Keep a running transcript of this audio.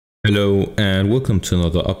Hello and welcome to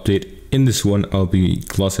another update. In this one, I'll be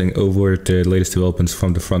glossing over the latest developments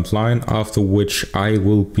from the front line, after which I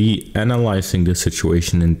will be analyzing the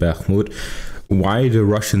situation in Bakhmut, why the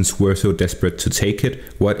Russians were so desperate to take it,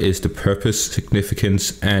 what is the purpose,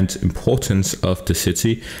 significance and importance of the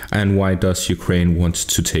city, and why does Ukraine want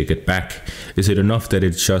to take it back? Is it enough that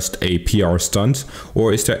it's just a PR stunt,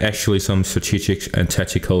 or is there actually some strategic and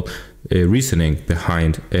tactical reasoning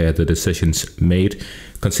behind the decisions made,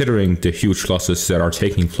 considering the huge losses that are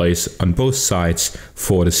taking place on both sides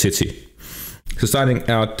for the city? So starting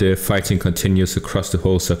out, the fighting continues across the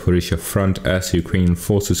whole Zaporizhia front as the Ukrainian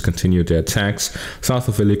forces continue their attacks south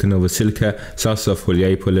of Velika Novosilka, south of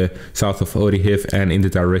Guliaipole, south of Orikhiv, and in the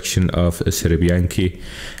direction of Serebyanki.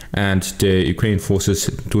 And the Ukrainian forces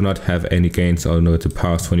do not have any gains over the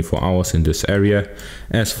past 24 hours in this area.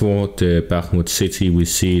 As for the Bakhmut city, we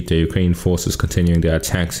see the Ukrainian forces continuing their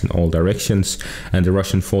attacks in all directions, and the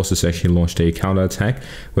Russian forces actually launched a counterattack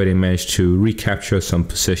where they managed to recapture some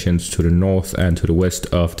positions to the north and to the west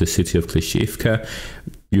of the city of Klischiivka.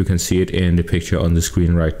 You can see it in the picture on the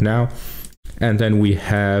screen right now. And then we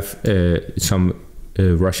have some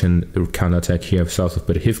Russian counterattack here south of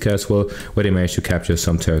Bakhmut as well, where they managed to capture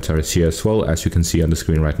some territories here as well, as you can see on the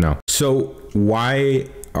screen right now. So why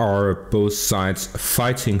are both sides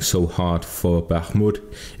fighting so hard for Bakhmut?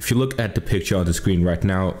 If you look at the picture on the screen right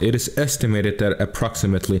now, it is estimated that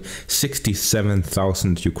approximately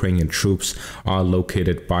 67,000 Ukrainian troops are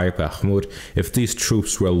located by Bakhmut. If these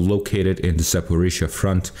troops were located in the Zaporizhia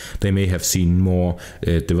front, they may have seen more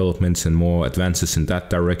developments and more advances in that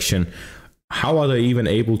direction. How are they even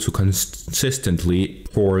able to consistently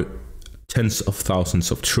pour tens of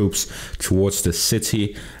thousands of troops towards the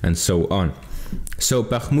city and so on? So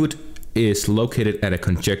Bakhmut is located at a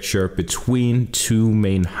conjecture between two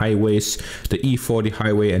main highways, the E40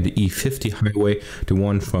 highway and the E50 highway, the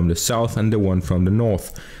one from the south and the one from the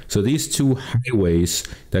north. So these two highways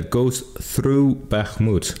that goes through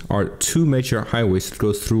Bakhmut are two major highways that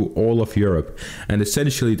goes through all of Europe, and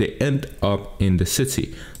essentially they end up in the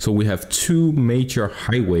city. So we have two major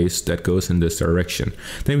highways that goes in this direction.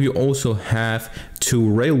 Then we also have two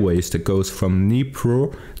railways that goes from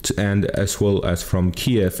Dnipro and as well as from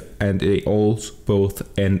Kiev, and they all both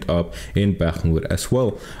end up in Bakhmut as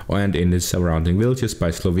well, and in the surrounding villages by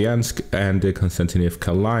Slovyansk and the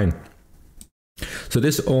Klischiivka line. So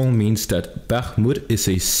this all means that Bakhmut is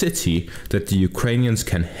a city that the Ukrainians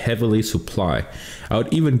can heavily supply. I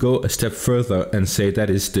would even go a step further and say that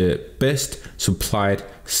is the best supplied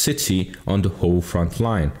city on the whole front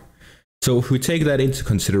line. So if we take that into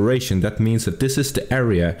consideration, that means that this is the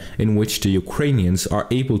area in which the Ukrainians are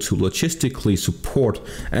able to logistically support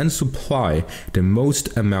and supply the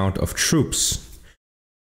most amount of troops.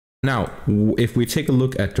 Now, if we take a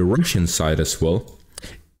look at the Russian side as well,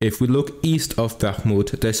 if we look east of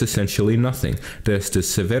Bakhmut, there's essentially nothing. There's the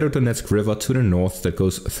Severodonetsk River to the north that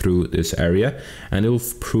goes through this area, and it will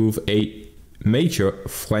prove a major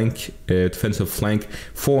defensive flank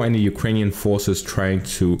for any Ukrainian forces trying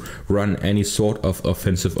to run any sort of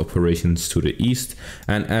offensive operations to the east.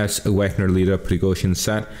 And as Wagner leader Prigozhin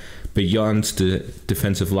said, beyond the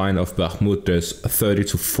defensive line of Bakhmut, there's 30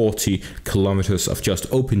 to 40 kilometers of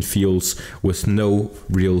just open fields with no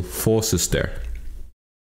real forces there.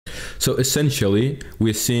 So essentially,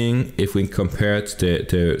 we're seeing, if we compare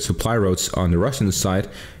the supply routes on the Russian side,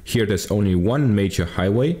 here there's only one major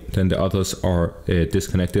highway, then the others are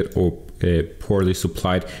disconnected or poorly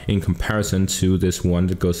supplied in comparison to this one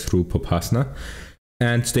that goes through Popasna.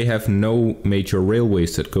 And they have no major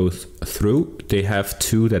railways that go through. They have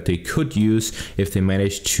two that they could use if they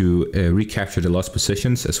manage to recapture the lost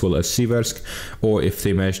positions, as well as Siversk, or if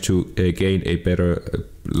they manage to gain a better,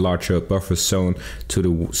 larger buffer zone to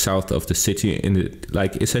the south of the city,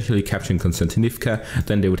 like essentially capturing Klischiivka.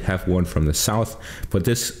 Then they would have one from the south. But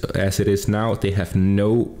this, as it is now, they have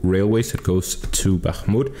no railways that goes to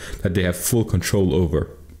Bakhmut that they have full control over.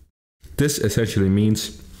 This essentially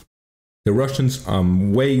means the Russians are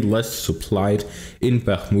way less supplied in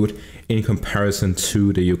Bakhmut in comparison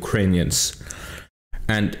to the Ukrainians.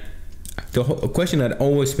 And the question I've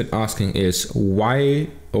always been asking is why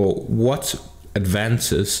or what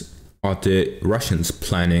advances are the Russians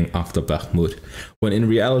planning after Bakhmut? When in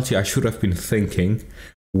reality, I should have been thinking,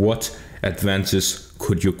 what advances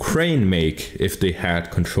could Ukraine make if they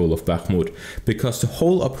had control of Bakhmut? Because the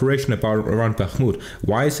whole operation around Bakhmut,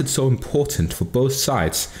 why is it so important for both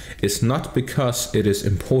sides? It's not because it is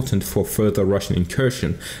important for further Russian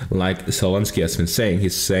incursion, like Zelensky has been saying.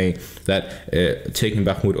 He's saying that taking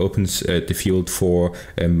Bakhmut opens the field for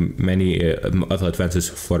many other advances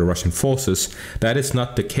for the Russian forces. That is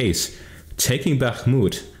not the case. Taking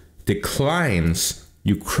Bakhmut declines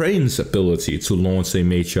Ukraine's ability to launch a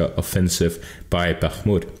major offensive by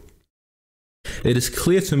Bakhmut. It is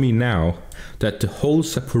clear to me now that the whole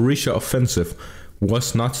Zaporizhzhia offensive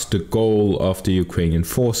was not the goal of the Ukrainian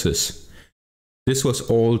forces. This was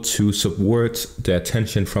all to subvert the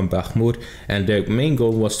attention from Bakhmut, and their main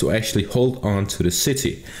goal was to actually hold on to the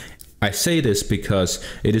city. I say this because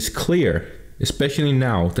it is clear, especially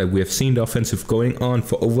now that we have seen the offensive going on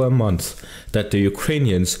for over a month, that the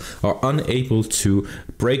Ukrainians are unable to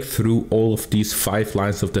break through all of these 5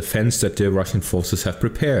 lines of defense that the Russian forces have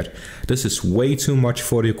prepared. This is way too much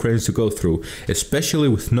for the Ukrainians to go through, especially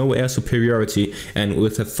with no air superiority and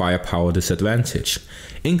with a firepower disadvantage.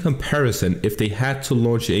 In comparison, if they had to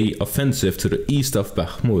launch an offensive to the east of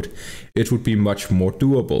Bakhmut, it would be much more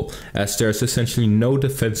doable, as there's essentially no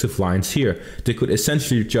defensive lines here. They could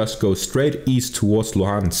essentially just go straight east towards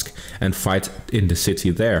Luhansk and fight in the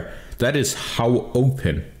city there. That is how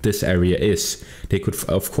open this area is. They could,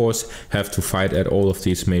 of course, have to fight at all of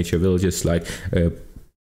these major villages like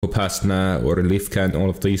Popasna or Klischiivka and all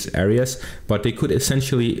of these areas, but they could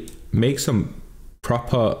essentially make some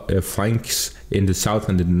proper flanks in the south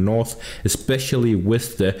and in the north, especially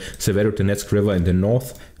with the Severodonetsk River in the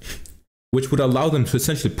north, which would allow them to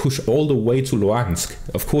essentially push all the way to Luhansk.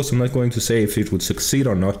 Of course, I'm not going to say if it would succeed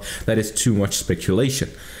or not. That is too much speculation.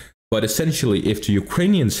 But essentially, if the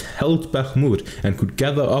Ukrainians held Bakhmut and could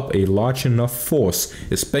gather up a large enough force,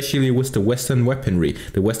 especially with the Western weaponry,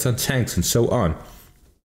 the Western tanks and so on,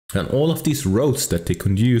 and all of these roads that they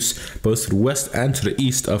could use both to the west and to the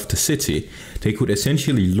east of the city, they could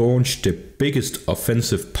essentially launch the biggest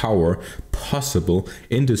offensive power possible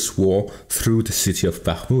in this war through the city of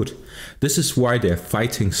Bakhmut. This is why they're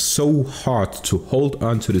fighting so hard to hold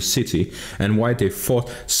on to the city and why they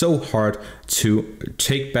fought so hard to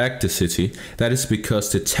take back the city. That is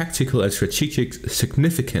because the tactical and strategic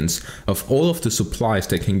significance of all of the supplies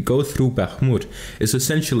that can go through Bakhmut is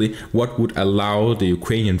essentially what would allow the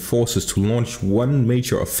Ukrainian forces to launch one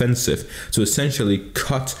major offensive to essentially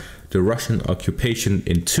cut the Russian occupation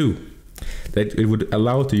in two. That it would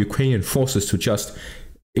allow the Ukrainian forces to just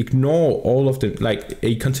ignore all of the, like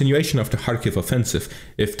a continuation of the Kharkiv offensive.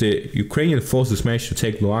 If the Ukrainian forces managed to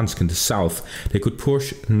take Luhansk in the south, they could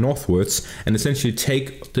push northwards and essentially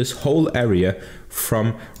take this whole area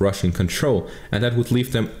from Russian control. And that would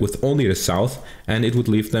leave them with only the south, and it would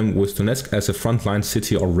leave them with Donetsk as a frontline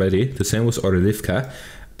city already. The same with Orlivka.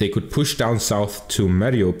 They could push down south to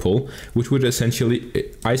Mariupol, which would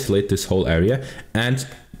essentially isolate this whole area and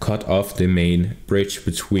cut off the main bridge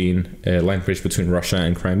between line bridge between Russia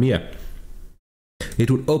and Crimea. It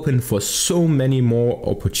would open for so many more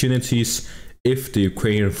opportunities if the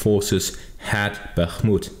Ukrainian forces had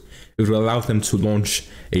Bakhmut. It would allow them to launch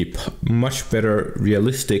a much better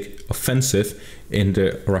realistic offensive in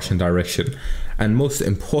the Russian direction. And most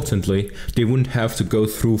importantly, they wouldn't have to go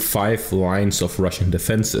through 5 lines of Russian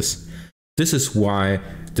defenses. This is why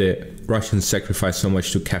the Russians sacrificed so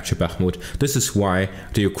much to capture Bakhmut. This is why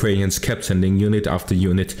the Ukrainians kept sending unit after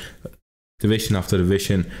unit, division after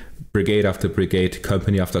division, brigade after brigade,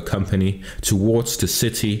 company after company towards the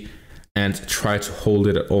city and try to hold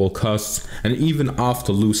it at all costs. And even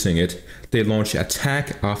after losing it, they launched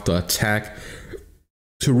attack after attack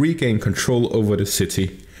to regain control over the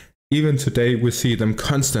city. Even today, we see them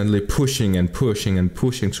constantly pushing and pushing and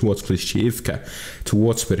pushing towards Klischiivka,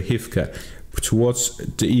 towards Berhivka, towards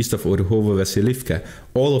the east of Orehovo-Vasilivka.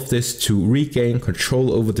 All of this to regain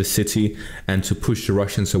control over the city and to push the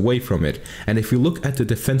Russians away from it. And if you look at the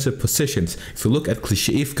defensive positions, if you look at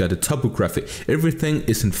Klischiivka, the topography, everything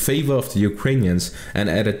is in favor of the Ukrainians and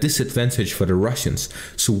at a disadvantage for the Russians.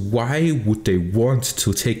 So why would they want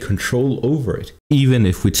to take control over it? Even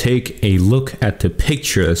if we take a look at the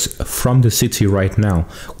pictures from the city right now,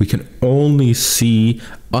 we can only see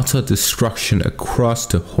utter destruction across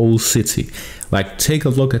the whole city. Like, take a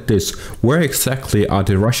look at this. Where exactly are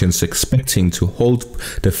the Russians expecting to hold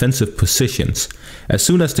defensive positions? As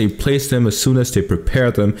soon as they place them, as soon as they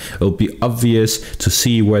prepare them, it'll be obvious to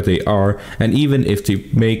see where they are. And even if they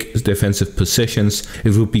make defensive positions,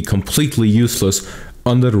 it will be completely useless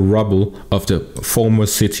under the rubble of the former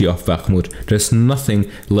city of Bakhmut. There's nothing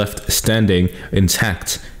left standing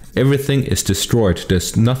intact. Everything is destroyed.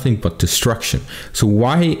 There's nothing but destruction. So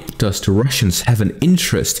why does the Russians have an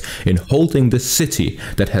interest in holding this city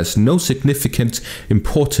that has no significant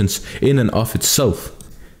importance in and of itself?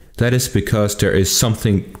 That is because there is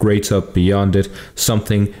something greater beyond it,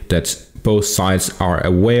 something that both sides are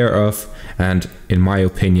aware of, and in my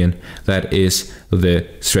opinion, that is the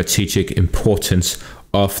strategic importance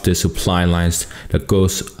of the supply lines that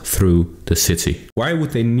goes through the city. Why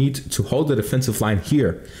would they need to hold the defensive line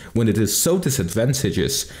here when it is so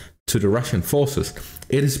disadvantageous to the Russian forces?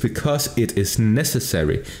 It is because it is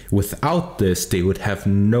necessary. Without this, they would have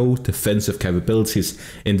no defensive capabilities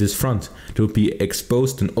in this front. They would be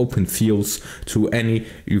exposed in open fields to any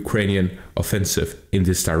Ukrainian offensive in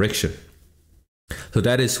this direction. So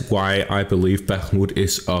that is why I believe Bakhmut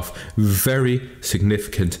is of very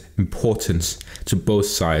significant importance to both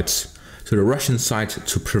sides. To the Russian side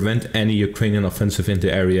to prevent any Ukrainian offensive in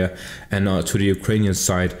the area, and to the Ukrainian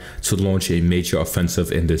side to launch a major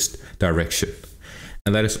offensive in this direction.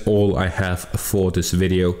 And that is all I have for this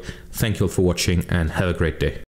video. Thank you all for watching and have a great day.